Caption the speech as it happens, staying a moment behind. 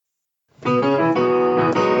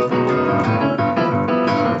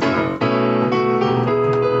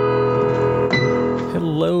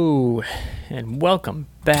and welcome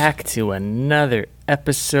back to another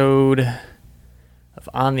episode of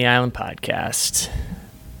On the Island Podcast.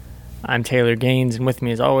 I'm Taylor Gaines, and with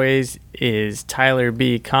me as always is Tyler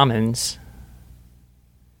B. Commons.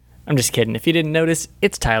 I'm just kidding. If you didn't notice,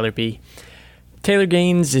 it's Tyler B. Taylor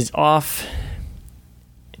Gaines is off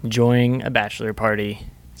enjoying a bachelor party,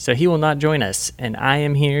 so he will not join us, and I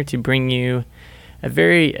am here to bring you a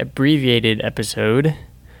very abbreviated episode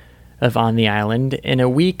of On the Island in a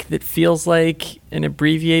week that feels like an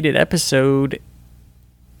abbreviated episode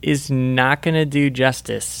is not going to do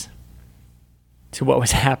justice to what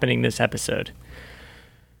was happening this episode.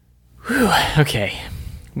 Whew, okay,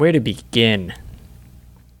 where to begin?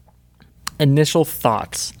 Initial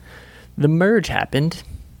thoughts. The merge happened.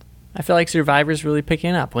 I feel like Survivor's really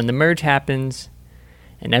picking up. When the merge happens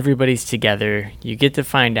and everybody's together, you get to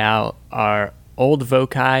find out, are old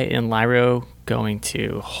Vokai and Lyro going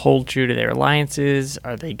to hold true to their alliances?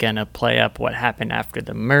 Are they going to play up what happened after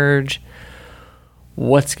the merge?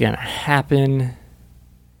 What's going to happen?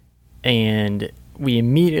 And we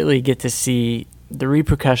immediately get to see the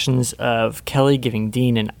repercussions of Kelly giving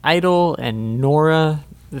Dean an idol and Nora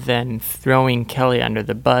then throwing Kelly under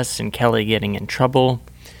the bus and Kelly getting in trouble.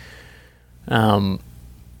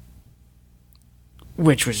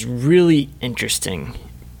 Which was really interesting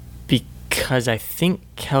because I think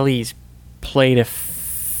Kelly's played a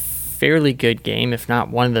fairly good game, if not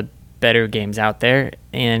one of the better games out there,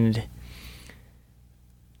 and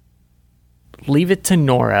leave it to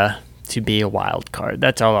Nora to be a wild card.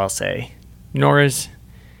 That's all I'll say. Nora's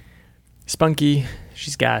spunky.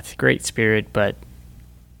 She's got great spirit, but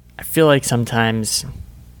I feel like sometimes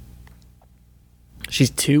she's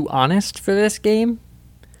too honest for this game.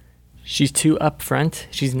 She's too upfront.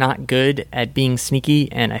 She's not good at being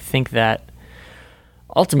sneaky, and I think that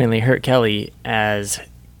ultimately hurt Kelly as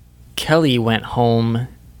Kelly went home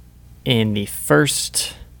in the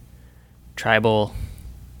first tribal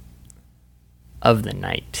of the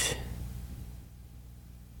night.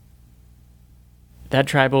 That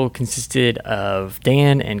tribal consisted of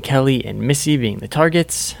Dan and Kelly and Missy being the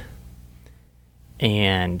targets,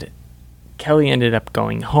 and Kelly ended up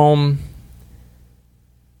going home.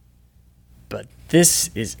 But this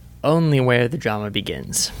is only where the drama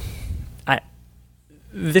begins.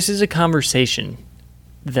 This is a conversation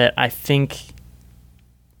that I think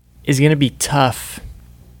is going to be tough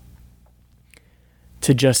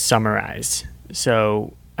to just summarize.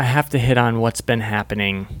 So I have to hit on what's been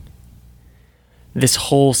happening this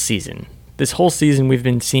whole season. This whole season we've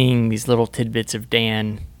been seeing these little tidbits of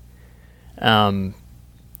Dan,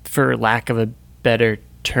 for lack of a better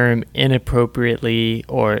term, inappropriately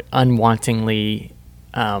or unwantingly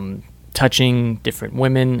touching different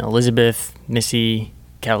women, Elizabeth, Missy,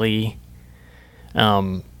 Kelly,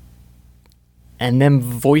 and them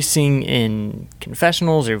voicing in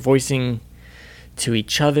confessionals or voicing to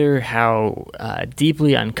each other how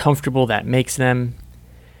deeply uncomfortable that makes them.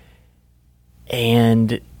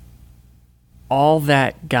 And all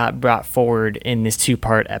that got brought forward in this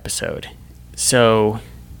two-part episode. So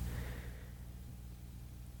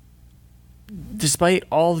despite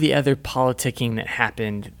all the other politicking that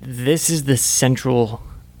happened, this is the central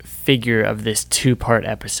figure of this two-part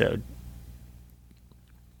episode.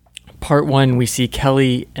 Part one, we see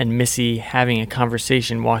Kelly and Missy having a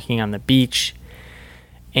conversation walking on the beach,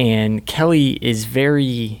 and Kelly is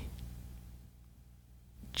very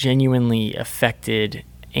genuinely affected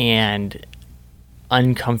and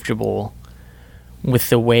uncomfortable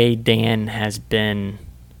with the way Dan has been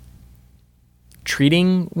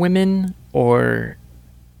treating women or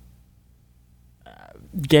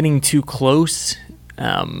getting too close,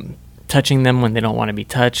 touching them when they don't want to be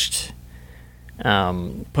touched,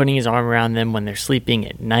 putting his arm around them when they're sleeping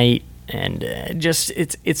at night, and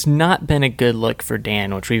it's not been a good look for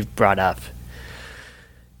Dan, which we've brought up.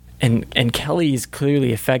 And Kelly is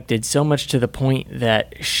clearly affected so much to the point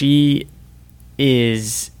that she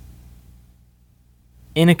is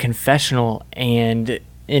in a confessional, and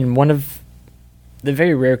in one of the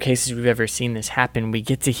very rare cases we've ever seen this happen, we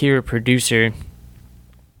get to hear a producer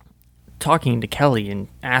talking to Kelly and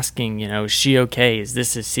asking, is she okay? Is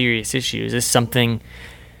this a serious issue? Is this something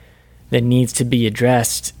that needs to be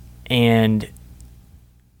addressed? And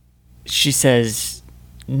she says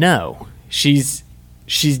no. She's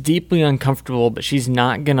deeply uncomfortable, but she's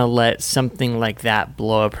not going to let something like that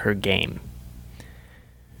blow up her game,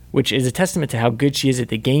 which is a testament to how good she is at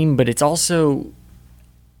the game, but it's also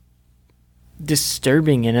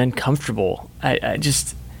disturbing and uncomfortable. I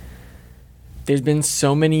just, there's been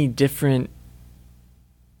so many different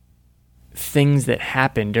things that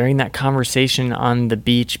happened during that conversation on the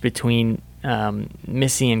beach between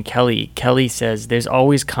Missy and Kelly. Kelly says there's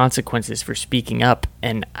always consequences for speaking up,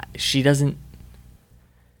 and she doesn't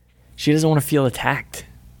want to feel attacked.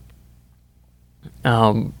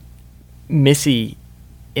 Missy,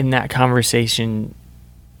 in that conversation,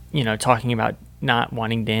 talking about not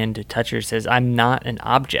wanting Dan to touch her, says, I'm not an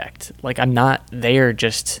object. Like, I'm not there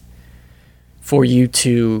just for you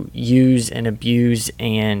to use and abuse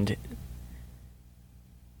and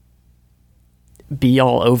be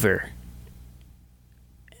all over.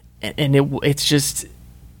 And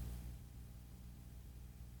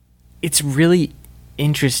it's really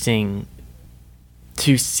interesting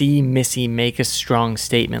to see Missy make a strong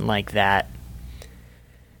statement like that,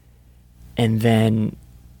 and then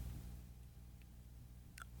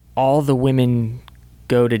all the women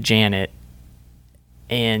go to Janet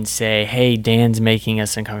and say, hey, Dan's making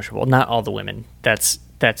us uncomfortable. Not all the women. That's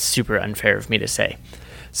super unfair of me to say.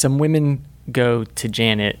 Some women go to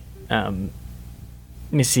Janet,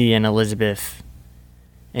 Missy and Elizabeth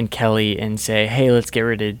and Kelly, and say, hey, let's get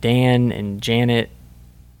rid of Dan. And Janet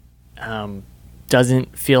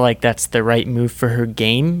doesn't feel like that's the right move for her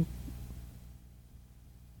game,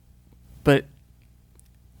 but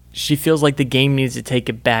she feels like the game needs to take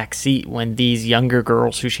a back seat when these younger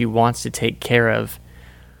girls who she wants to take care of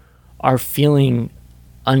are feeling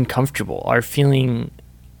uncomfortable, are feeling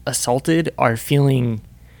assaulted, are feeling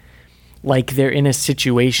like they're in a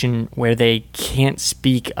situation where they can't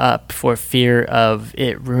speak up for fear of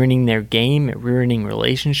it ruining their game, it ruining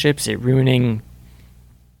relationships, it ruining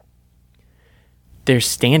their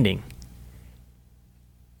standing.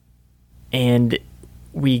 And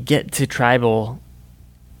we get to tribal,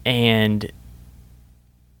 and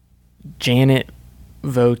Janet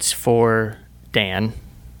votes for Dan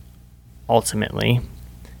ultimately,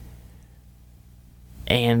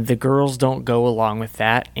 and the girls don't go along with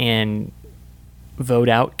that and vote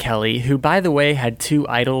out Kelly, who, by the way, had two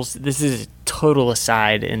idols. This is a total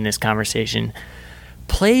aside in this conversation.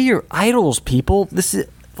 Play your idols, people. This is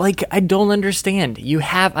like, I don't understand. You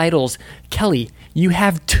have idols. Kelly, you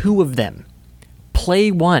have two of them. Play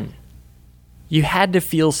one. You had to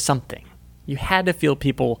feel something. You had to feel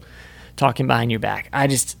people talking behind your back. I'm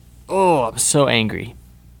so angry.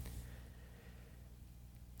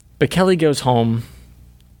 But Kelly goes home,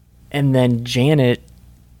 and then Janet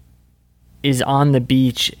is on the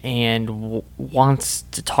beach and wants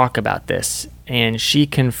to talk about this. And she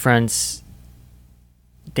confronts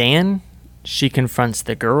Dan. She confronts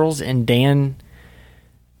the girls, and Dan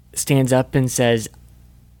stands up and says,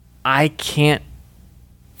 I can't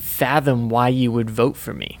fathom why you would vote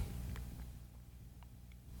for me.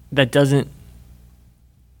 That doesn't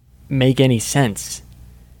make any sense.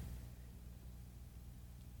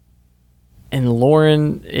 And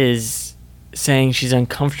Lauren is saying she's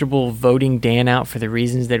uncomfortable voting Dan out for the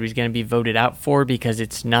reasons that he's going to be voted out for, because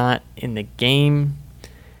it's not in the game.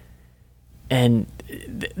 And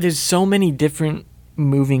there's so many different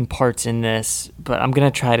moving parts in this, but I'm going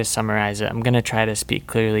to try to summarize it. I'm going to try to speak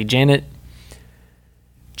clearly. Janet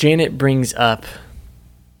brings up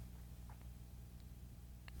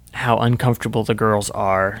how uncomfortable the girls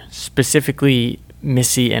are, specifically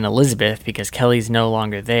Missy and Elizabeth, because Kelly's no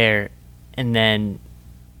longer there. And then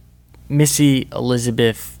Missy,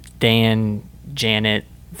 Elizabeth, Dan, Janet,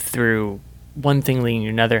 through one thing leading to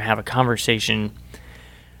another, have a conversation.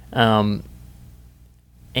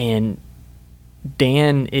 And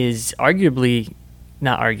Dan is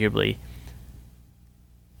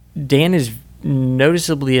Dan is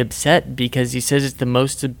noticeably upset because he says it's the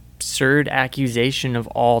most absurd accusation of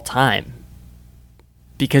all time,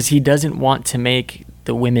 because he doesn't want to make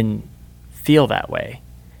the women feel that way.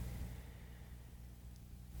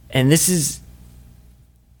 And this is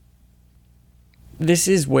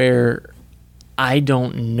where I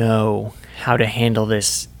don't know how to handle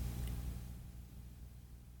this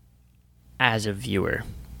as a viewer,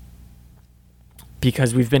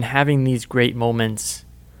 because we've been having these great moments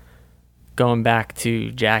going back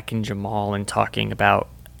to Jack and Jamal and talking about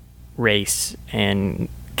race, and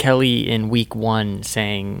Kelly in week 1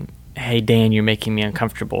 saying, hey, Dan, you're making me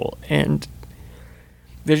uncomfortable. And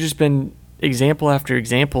there's just been example after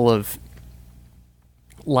example of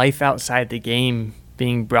life outside the game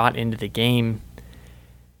being brought into the game.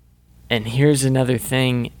 And here's another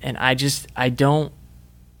thing, and I don't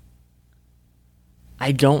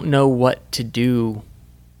know what to do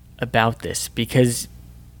about this, because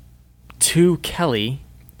to Kelly,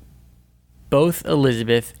 both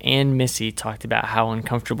Elizabeth and Missy talked about how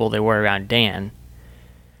uncomfortable they were around Dan.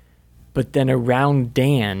 But then around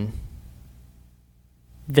Dan,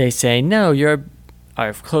 they say, no, you're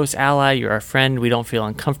our close ally, you're our friend, we don't feel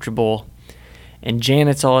uncomfortable. And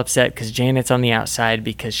Janet's all upset because Janet's on the outside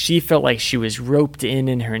because she felt like she was roped in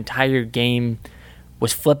and her entire game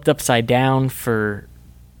was flipped upside down for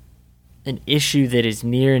an issue that is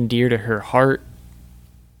near and dear to her heart.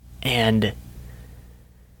 And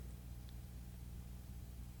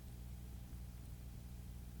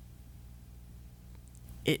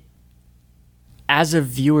as a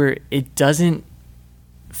viewer, it doesn't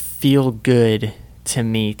feel good to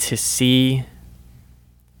me to see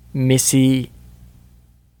Missy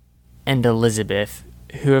and Elizabeth,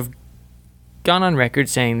 who have gone on record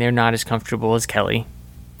saying they're not as comfortable as Kelly,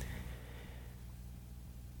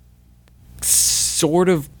 sort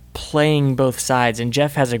of playing both sides. And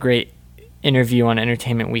Jeff has a great interview on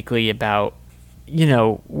Entertainment Weekly about,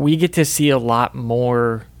 we get to see a lot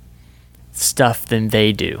more stuff than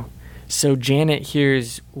they do. So Janet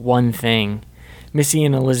hears one thing. Missy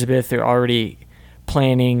and Elizabeth are already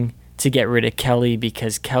planning to get rid of Kelly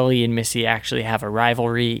because Kelly and Missy actually have a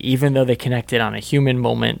rivalry, even though they connected on a human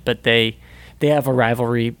moment, but they have a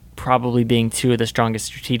rivalry, probably being two of the strongest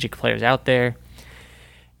strategic players out there.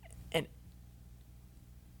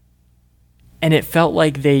 And it felt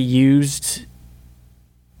like they used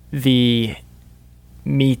the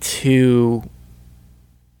Me Too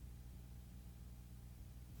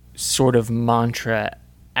sort of mantra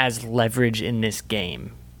as leverage in this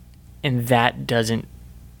game. And that doesn't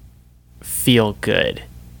feel good.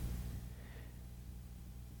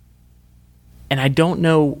 And I don't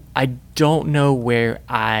know where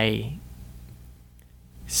I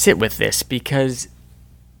sit with this, because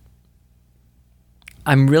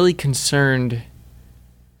I'm really concerned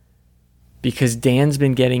because Dan's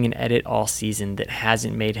been getting an edit all season that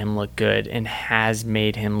hasn't made him look good and has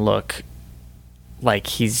made him look like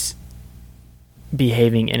he's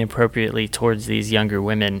behaving inappropriately towards these younger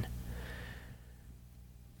women.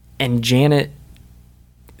 And Janet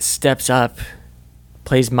steps up,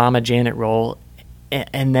 plays Mama Janet role,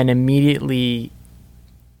 and then immediately,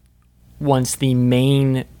 once the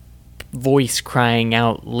main voice crying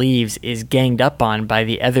out leaves, is ganged up on by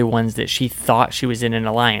the other ones that she thought she was in an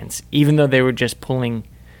alliance, even though they were just pulling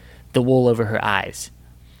the wool over her eyes.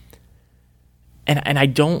 And I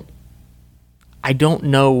don't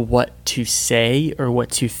know what to say or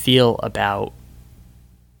what to feel about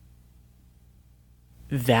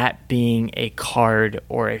that being a card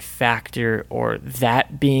or a factor, or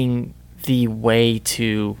that being the way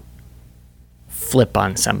to flip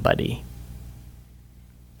on somebody.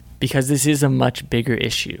 Because this is a much bigger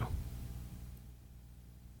issue.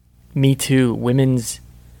 Me Too, women's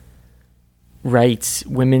rights,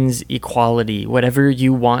 women's equality, whatever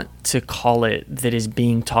you want to call it, that is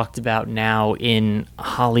being talked about now in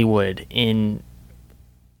Hollywood, in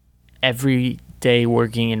everyday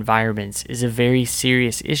working environments, is a very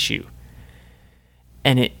serious issue.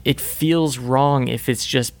 And it feels wrong if it's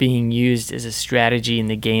just being used as a strategy in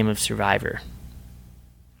the game of Survivor.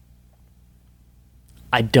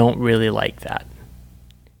 I don't really like that.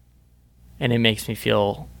 And it makes me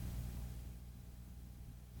feel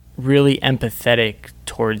really empathetic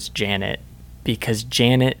towards Janet, because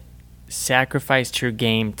Janet sacrificed her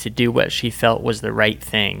game to do what she felt was the right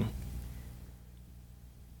thing,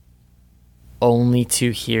 only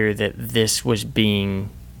to hear that this was being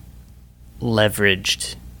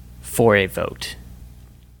leveraged for a vote.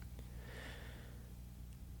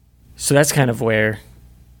 So that's kind of where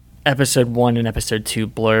episode 1 and episode 2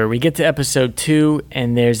 blur. We get to episode 2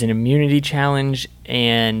 and there's an immunity challenge,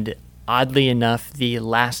 and oddly enough, the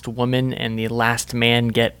last woman and the last man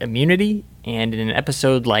get immunity. And in an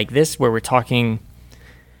episode like this, where we're talking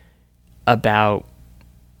about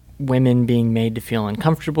women being made to feel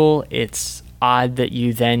uncomfortable, it's odd that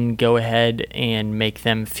you then go ahead and make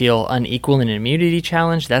them feel unequal in an immunity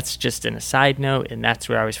challenge. That's just an aside note, and that's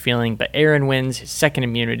where I was feeling. But Aaron wins his second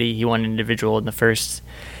immunity. He won individual in the first,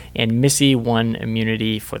 and Missy won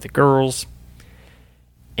immunity for the girls.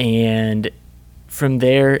 And from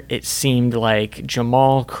there, it seemed like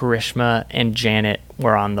Jamal, Karishma, and Janet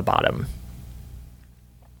were on the bottom.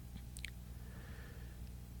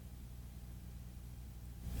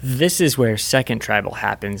 This is where second tribal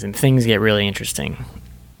happens and things get really interesting.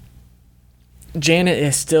 Janet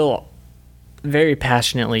is still very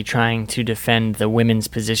passionately trying to defend the women's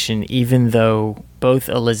position, even though both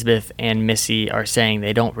Elizabeth and Missy are saying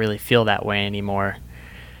they don't really feel that way anymore.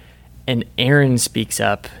 And Aaron speaks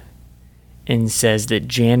up and says that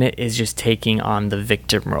Janet is just taking on the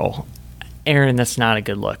victim role. Aaron, that's not a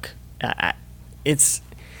good look. It's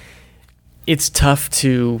tough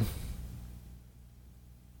to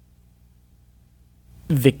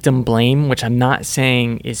victim blame, which I'm not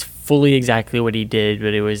saying is fully exactly what he did,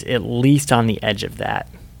 but it was at least on the edge of that.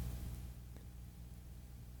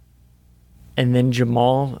 And then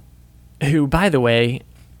Jamal, who, by the way,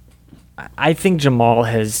 I think Jamal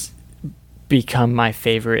has become my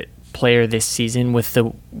favorite player this season with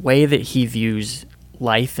the way that he views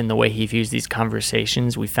life and the way he views these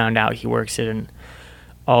conversations. We found out he works at an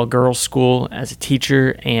all-girls school as a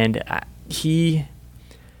teacher, and he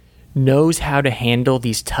knows how to handle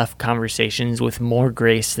these tough conversations with more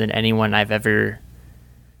grace than anyone I've ever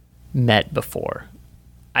met before.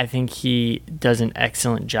 I think he does an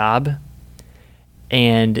excellent job,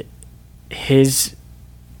 and his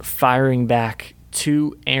firing back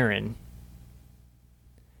to Aaron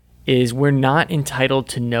is, we're not entitled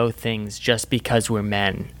to know things just because we're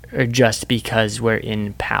men or just because we're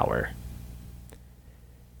in power.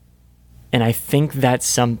 And I think that's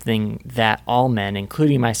something that all men,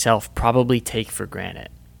 including myself, probably take for granted.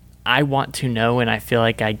 I want to know, and I feel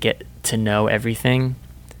like I get to know everything.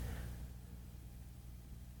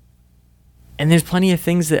 And there's plenty of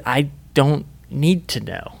things that I don't need to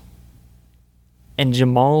know. And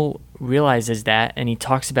Jamal realizes that, and he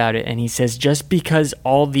talks about it, and he says, just because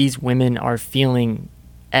all these women are feeling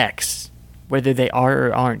X, whether they are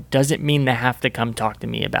or aren't, doesn't mean they have to come talk to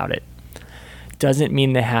me about it. Doesn't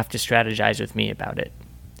mean they have to strategize with me about it.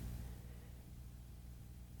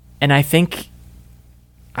 And I think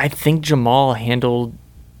Jamal handled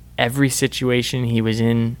every situation he was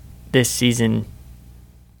in this season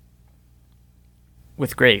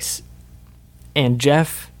with grace. And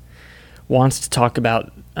Jeff wants to talk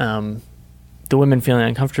about the women feeling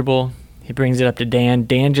uncomfortable. He brings it up to Dan.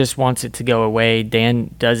 Dan just wants it to go away.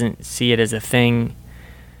 Dan doesn't see it as a thing.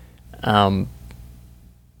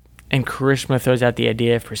 And Karishma throws out the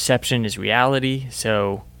idea of perception is reality.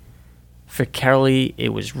 So for Kelly,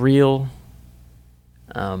 it was real.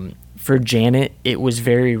 For Janet, it was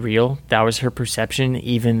very real. That was her perception,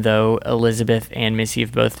 even though Elizabeth and Missy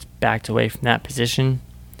have both backed away from that position.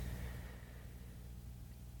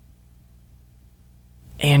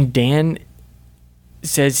 And Dan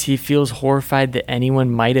says he feels horrified that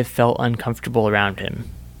anyone might have felt uncomfortable around him.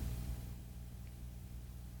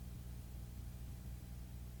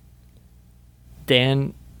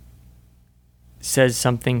 Dan says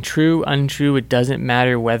something true, untrue, it doesn't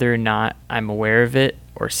matter whether or not I'm aware of it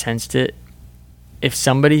or sensed it. If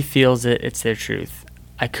somebody feels it, it's their truth.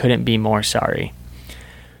 I couldn't be more sorry.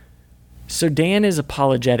 So Dan is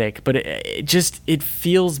apologetic, but it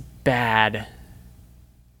feels bad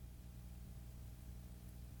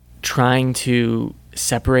trying to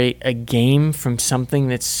separate a game from something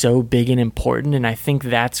that's so big and important. And I think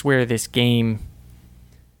that's where this game,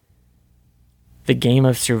 the game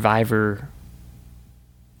of Survivor,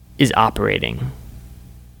 is operating.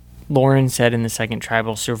 Lauren said in the second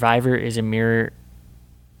tribal, Survivor is a mirror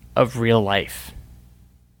of real life.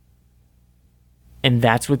 And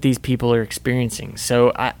that's what these people are experiencing.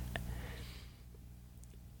 So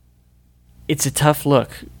it's a tough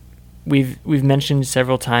look. We've mentioned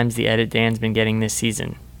several times the edit Dan's been getting this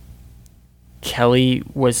season. Kelly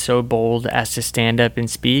was so bold as to stand up and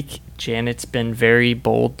speak. Janet's been very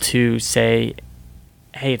bold to say,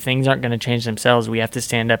 hey, things aren't going to change themselves. We have to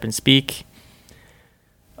stand up and speak.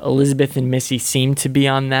 Elizabeth and Missy seemed to be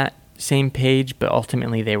on that same page, but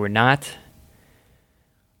ultimately they were not.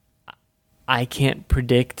 I can't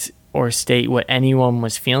predict or state what anyone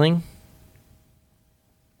was feeling,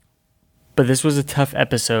 but this was a tough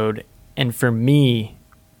episode. And for me,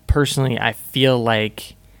 personally, I feel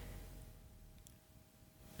like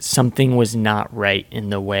something was not right in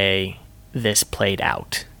the way this played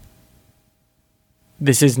out.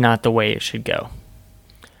 This is not the way it should go.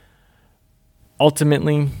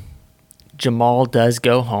 Ultimately, Jamal does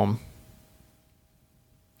go home.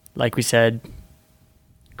 Like we said,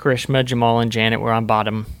 Karishma, Jamal, and Janet were on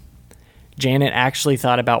bottom. Janet actually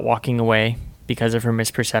thought about walking away because of her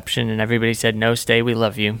misperception, and everybody said, no, stay, we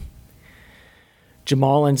love you.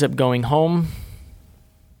 Jamal ends up going home.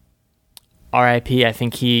 R.I.P. I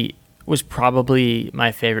think he was probably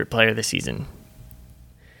my favorite player this season.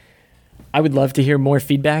 I would love to hear more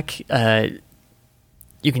feedback.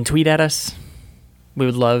 You can tweet at us. We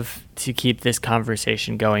would love to keep this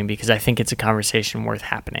conversation going because I think it's a conversation worth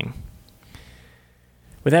happening.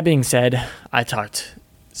 With that being said, I talked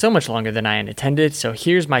so much longer than I intended, so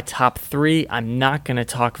here's my top 3. I'm not going to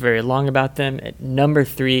talk very long about them. At number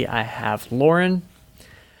 3, I have Lauren.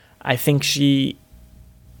 I think she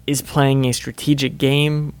is playing a strategic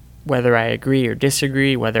game, whether I agree or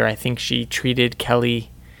disagree, whether I think she treated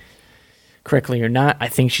Kelly correctly or not. I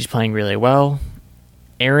think she's playing really well.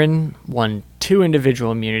 Aaron won 2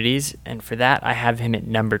 individual immunities, and for that, I have him at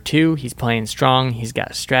number 2. He's playing strong. He's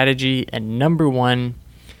got strategy. And number 1,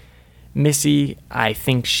 Missy, I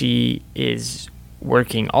think she is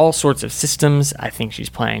working all sorts of systems. I think she's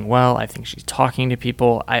playing well. I think she's talking to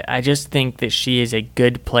people. I just think that she is a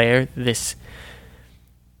good player. This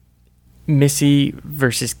Missy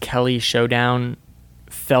versus Kelly showdown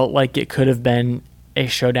felt like it could have been a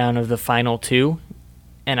showdown of the final two,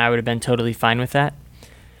 and I would have been totally fine with that.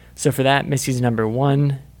 So for that, Missy's number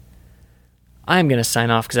one. I'm going to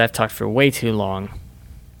sign off because I've talked for way too long.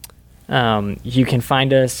 You can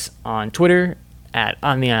find us on Twitter at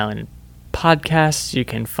On The Island Podcasts. You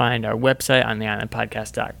can find our website on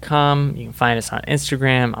theislandpodcast.com. You can find us on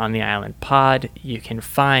Instagram on The Island Pod. You can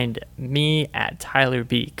find me at Tyler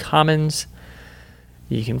B. Commons.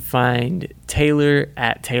 You can find Taylor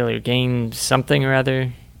at Taylor Games something or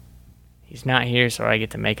other. He's not here, so I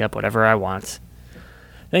get to make up whatever I want.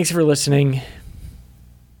 Thanks for listening.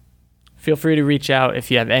 Feel free to reach out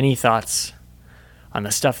if you have any thoughts on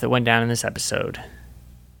the stuff that went down in this episode.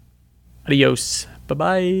 Adios.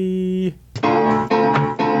 Bye-bye. On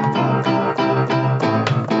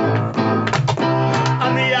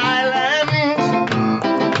the island.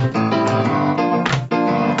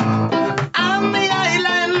 On the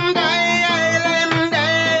island,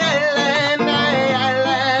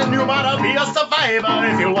 island. You wanna be a survivor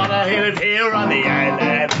if you wanna live here on the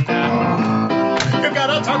island. You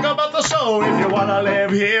gotta talk about the show if you wanna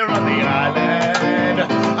live here on the island.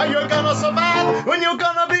 Are you gonna survive when you're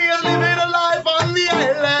gonna be living a life on the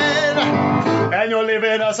island? And you're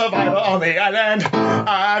living a survivor on the island.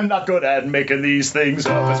 I'm not good at making these things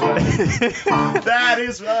up. That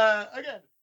is, again.